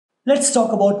Let's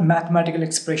talk about mathematical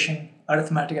expression,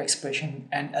 arithmetic expression,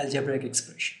 and algebraic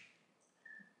expression.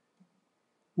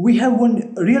 We have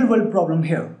one real world problem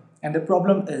here, and the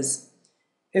problem is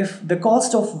if the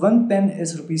cost of one pen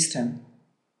is rupees 10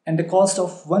 and the cost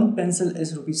of one pencil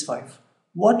is rupees 5,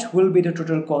 what will be the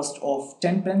total cost of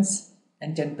 10 pens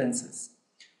and 10 pencils?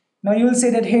 Now you will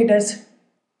say that hey, that's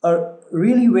a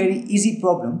really very easy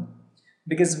problem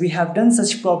because we have done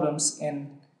such problems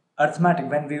in arithmetic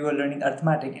when we were learning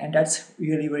arithmetic, and that's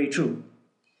really very true.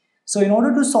 So in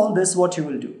order to solve this, what you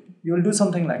will do? You will do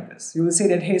something like this. You will say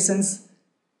that hey, since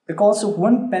the cost of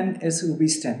one pen is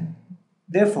rupees 10,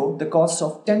 therefore the cost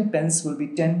of 10 pens will be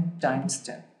 10 times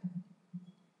 10.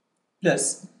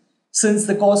 Plus, since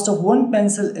the cost of one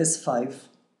pencil is 5,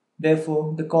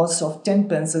 therefore the cost of 10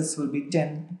 pencils will be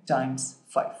 10 times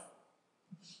 5.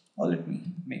 Or let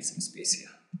me make some space here.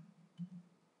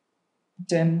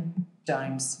 10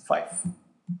 times 5.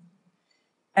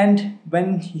 And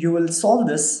when you will solve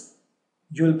this,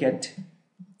 you will get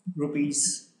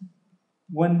rupees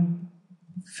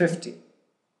 150.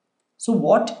 So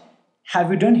what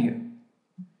have you done here?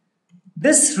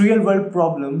 This real world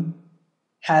problem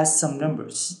has some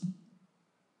numbers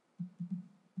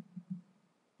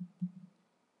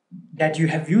that you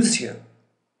have used here.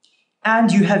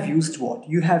 And you have used what?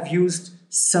 You have used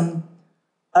some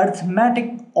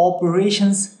arithmetic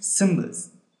operations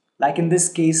symbols, like in this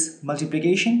case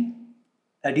multiplication,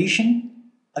 addition,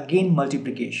 again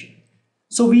multiplication.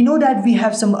 So we know that we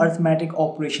have some arithmetic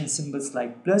operation symbols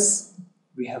like plus,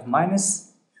 we have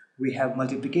minus, we have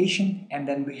multiplication, and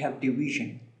then we have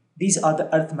division. These are the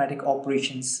arithmetic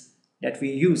operations that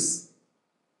we use.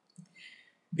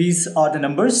 These are the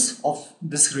numbers of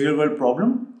this real world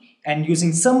problem, and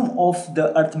using some of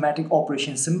the arithmetic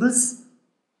operation symbols,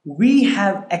 we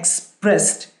have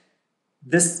expressed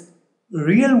this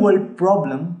real world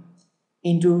problem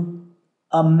into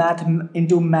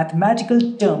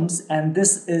mathematical terms, and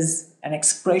this is an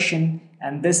expression,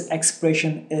 and this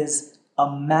expression is a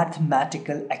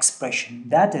mathematical expression.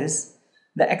 That is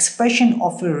the expression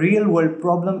of a real world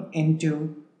problem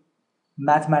into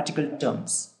mathematical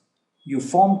terms. You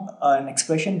form an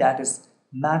expression that is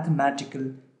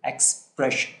mathematical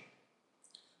expression.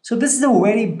 So this is a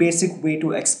very basic way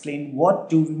to explain what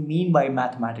do we mean by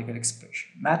mathematical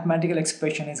expression. Mathematical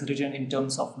expression is written in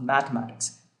terms of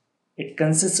mathematics. It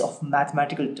consists of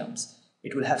mathematical terms.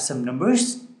 It will have some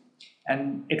numbers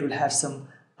and it will have some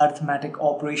arithmetic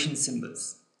operation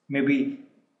symbols. Maybe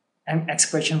an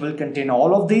expression will contain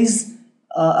all of these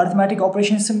arithmetic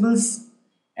operation symbols,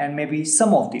 and maybe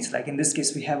some of these, like in this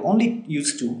case we have only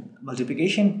used two,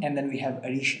 multiplication and then we have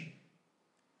addition.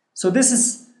 So this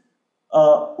is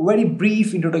a very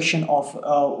brief introduction of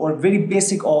or very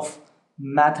basic of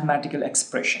mathematical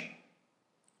expression.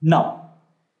 Now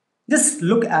just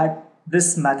look at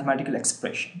this mathematical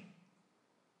expression.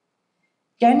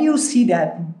 Can you see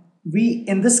that we,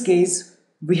 in this case,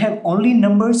 we have only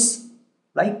numbers?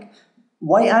 Like,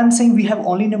 why I'm saying we have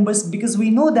only numbers? Because we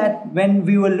know that when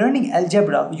we were learning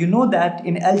algebra, you know that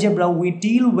in algebra we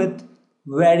deal with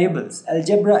variables.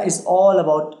 Algebra is all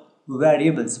about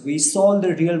variables. We solve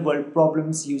the real world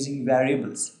problems using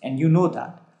variables, and you know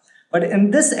that. But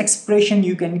in this expression,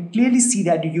 you can clearly see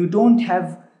that you don't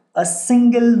have a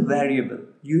single variable.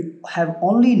 You have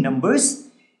only numbers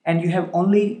and you have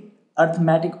only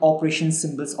arithmetic operation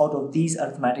symbols out of these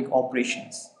arithmetic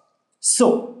operations.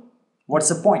 So, what's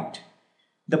the point?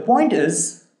 The point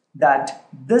is that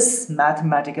this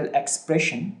mathematical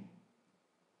expression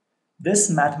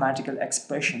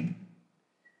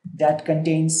that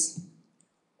contains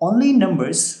only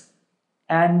numbers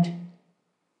and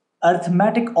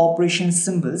arithmetic operation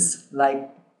symbols like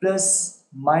plus,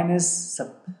 minus,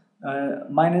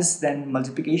 then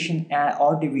multiplication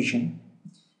or division.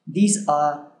 These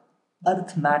are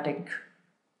arithmetic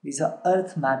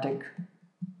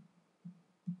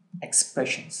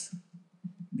expressions.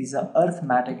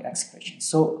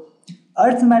 So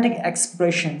arithmetic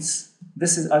expressions,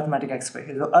 this is arithmetic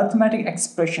expression. So arithmetic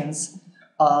expressions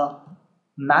are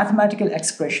mathematical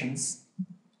expressions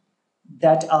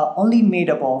that are only made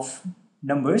up of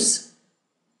numbers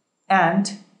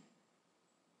and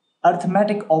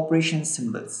arithmetic operation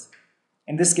symbols.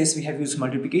 In this case, we have used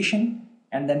multiplication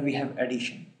and then we have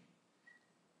addition.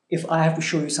 If I have to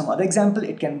show you some other example,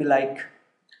 it can be like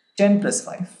 10 plus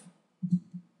 5.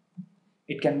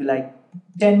 It can be like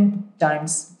 10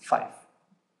 times 5.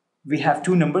 We have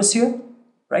two numbers here,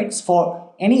 right?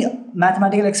 For any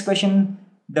mathematical expression,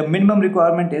 the minimum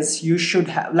requirement is you should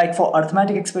have, like for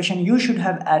arithmetic expression, you should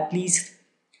have at least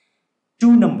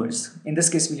two numbers. In this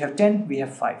case, we have 10, we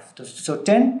have 5. So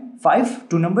 10, 5,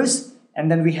 two numbers, and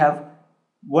then we have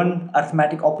one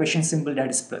arithmetic operation symbol, that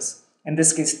is plus. In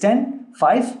this case 10,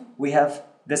 5, we have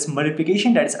this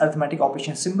multiplication, that is arithmetic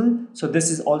operation symbol. So this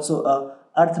is also a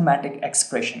arithmetic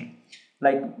expression.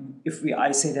 Like if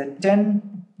I say that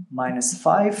 10 minus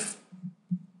 5,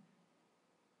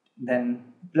 then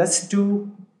plus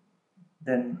 2,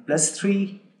 then plus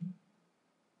 3,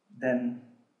 then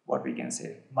what we can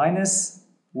say, minus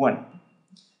 1.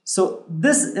 So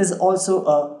this is also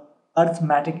a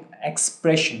arithmetic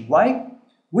expression. Why?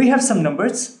 We have some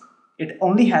numbers, it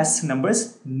only has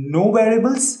numbers, no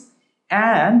variables,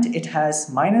 and it has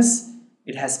minus,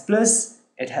 it has plus,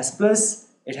 it has plus,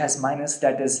 it has minus,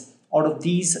 that is out of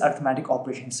these arithmetic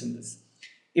operation symbols.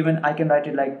 Even I can write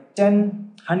it like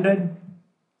 10, 100,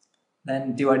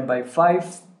 then divide by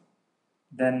 5,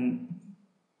 then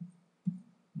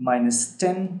minus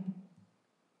 10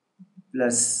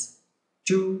 plus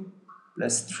 2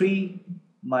 plus 3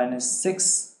 minus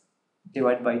 6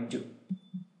 divided by 2.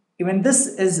 Even this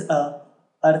is a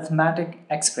arithmetic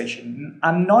expression.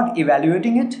 I'm not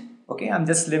evaluating it, okay, I'm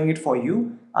just leaving it for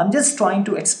you. I'm just trying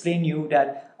to explain you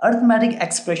that arithmetic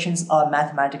expressions are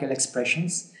mathematical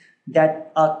expressions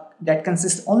that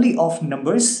consist only of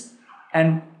numbers,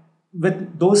 and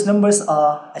with those numbers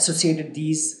are associated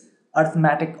these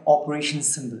arithmetic operation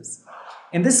symbols.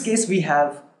 In this case we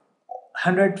have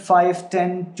 100, 5,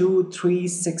 10, 2, 3,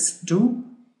 6, 2,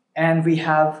 and we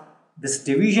have this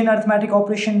division arithmetic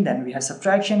operation, then we have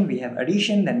subtraction, we have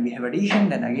addition, then we have addition,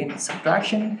 then again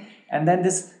subtraction, and then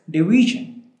this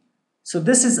division. So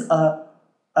this is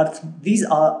these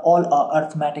are all our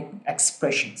arithmetic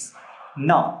expressions.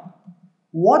 Now,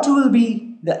 what will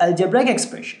be the algebraic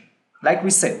expression? Like we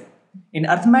said, in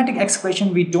arithmetic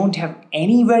expression we don't have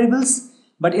any variables,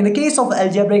 but in the case of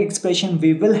algebraic expression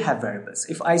we will have variables.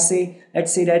 If I say,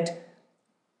 let's say that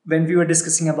when we were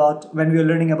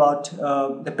learning about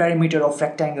the perimeter of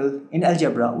rectangle in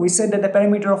algebra, we said that the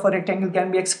perimeter of a rectangle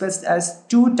can be expressed as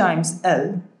 2 times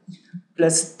L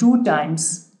plus 2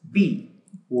 times B,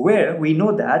 where we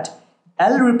know that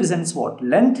L represents what?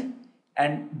 Length,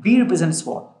 and B represents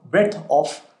what? Breadth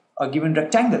of a given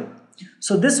rectangle.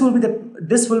 So this will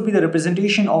be the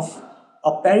representation of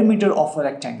a perimeter of a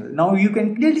rectangle. Now you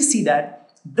can clearly see that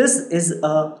this is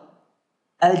a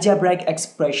algebraic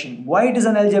expression. Why it is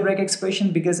an algebraic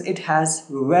expression? Because it has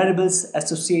variables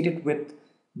associated with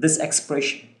this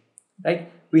expression, right?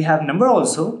 We have number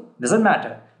also, doesn't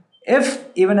matter. If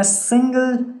even a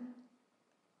single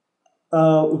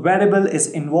variable is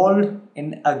involved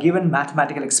in a given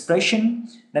mathematical expression,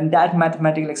 then that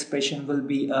mathematical expression will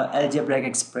be an algebraic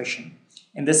expression.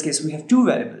 In this case we have two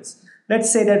variables.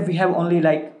 Let's say that we have only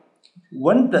like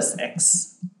 1 plus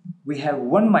x, we have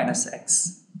 1 minus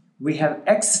x, we have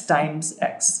x times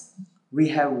x, we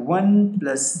have 1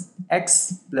 plus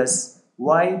x plus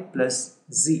y plus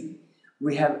z,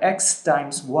 we have x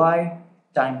times y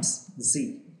times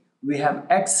z, we have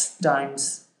x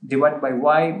times divided by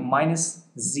y minus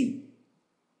z,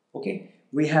 okay,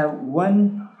 we have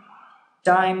 1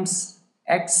 times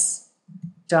x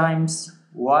times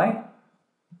y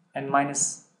and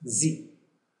minus z.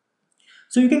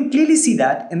 So you can clearly see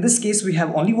that in this case we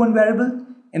have only one variable,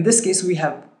 in this case we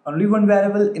have only one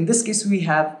variable, in this case we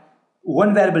have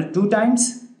one variable 2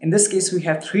 times, in this case we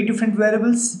have 3 different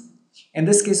variables, in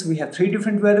this case we have 3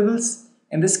 different variables,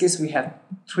 in this case we have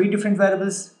 3 different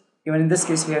variables, even in this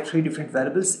case we have 3 different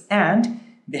variables, and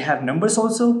they have numbers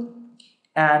also,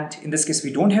 and in this case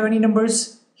we don't have any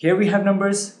numbers, here we have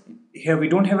numbers, here we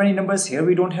don't have any numbers, here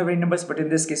we don't have any numbers, but in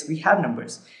this case we have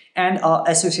numbers, and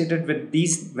associated with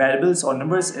these variables or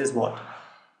numbers is what?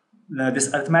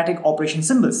 This arithmetic operation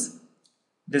symbols.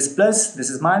 This plus, this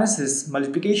is minus, this is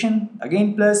multiplication,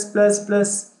 again plus, plus,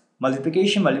 plus,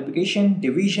 multiplication, multiplication,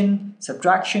 division,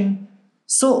 subtraction.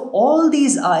 So all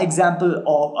these are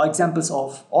examples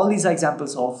of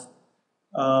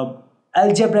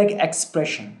algebraic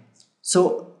expression.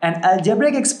 So an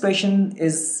algebraic expression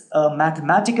is a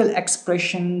mathematical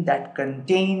expression that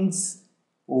contains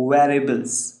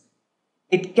variables.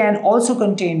 It can also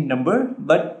contain number,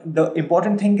 but the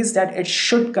important thing is that it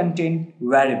should contain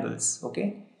variables,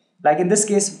 okay? Like in this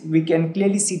case, we can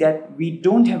clearly see that we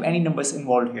don't have any numbers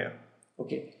involved here,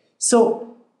 okay?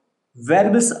 So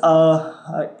variables,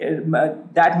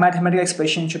 that mathematical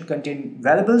expression should contain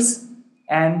variables,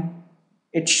 and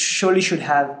it surely should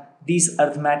have these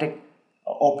arithmetic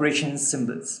operation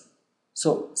symbols.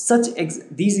 So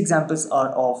these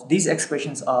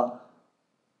expressions are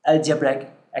algebraic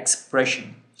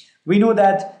expression. We know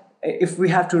that if we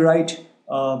have to write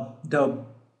the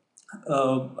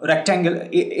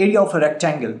area of a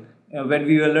rectangle, when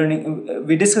we were learning,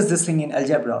 we discussed this thing in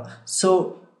algebra.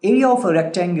 So area of a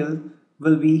rectangle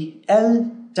will be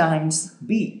L times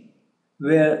b,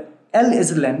 where L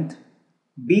is length,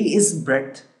 b is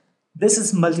breadth, this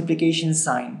is multiplication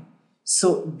sign.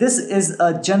 So this is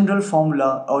a general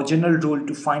formula or general rule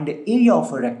to find the area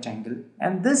of a rectangle,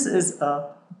 and this is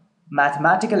a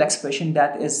mathematical expression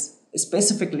that is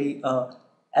specifically a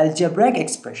algebraic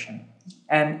expression.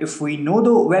 And if we know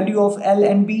the value of L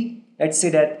and B, let's say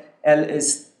that L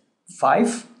is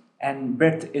 5 and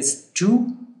breadth is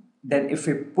 2, then if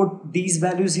we put these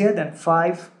values here, then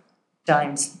 5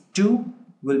 times 2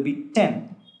 will be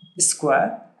 10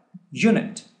 square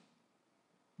unit.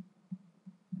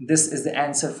 This is the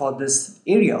answer for this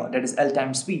area, that is L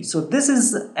times B. So this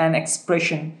is an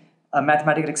expression, a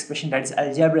mathematical expression, that is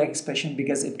algebraic expression,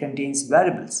 because it contains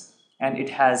variables and it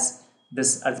has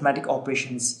this arithmetic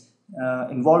operations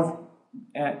involved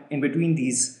in between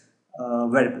these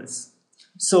variables.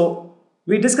 So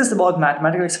we discussed about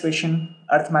mathematical expression,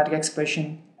 arithmetic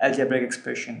expression, algebraic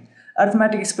expression.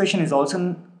 Arithmetic expression is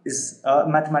also a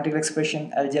mathematical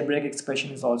expression. Algebraic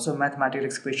expression is also a mathematical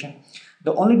expression.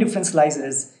 The only difference lies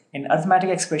is in arithmetic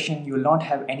expression you will not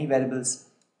have any variables.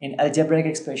 In algebraic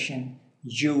expression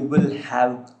you will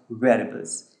have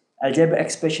variables. Algebraic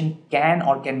expression can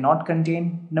or cannot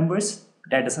contain numbers.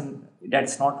 That's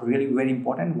not really very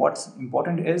important. What's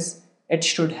important is it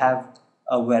should have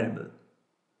a variable.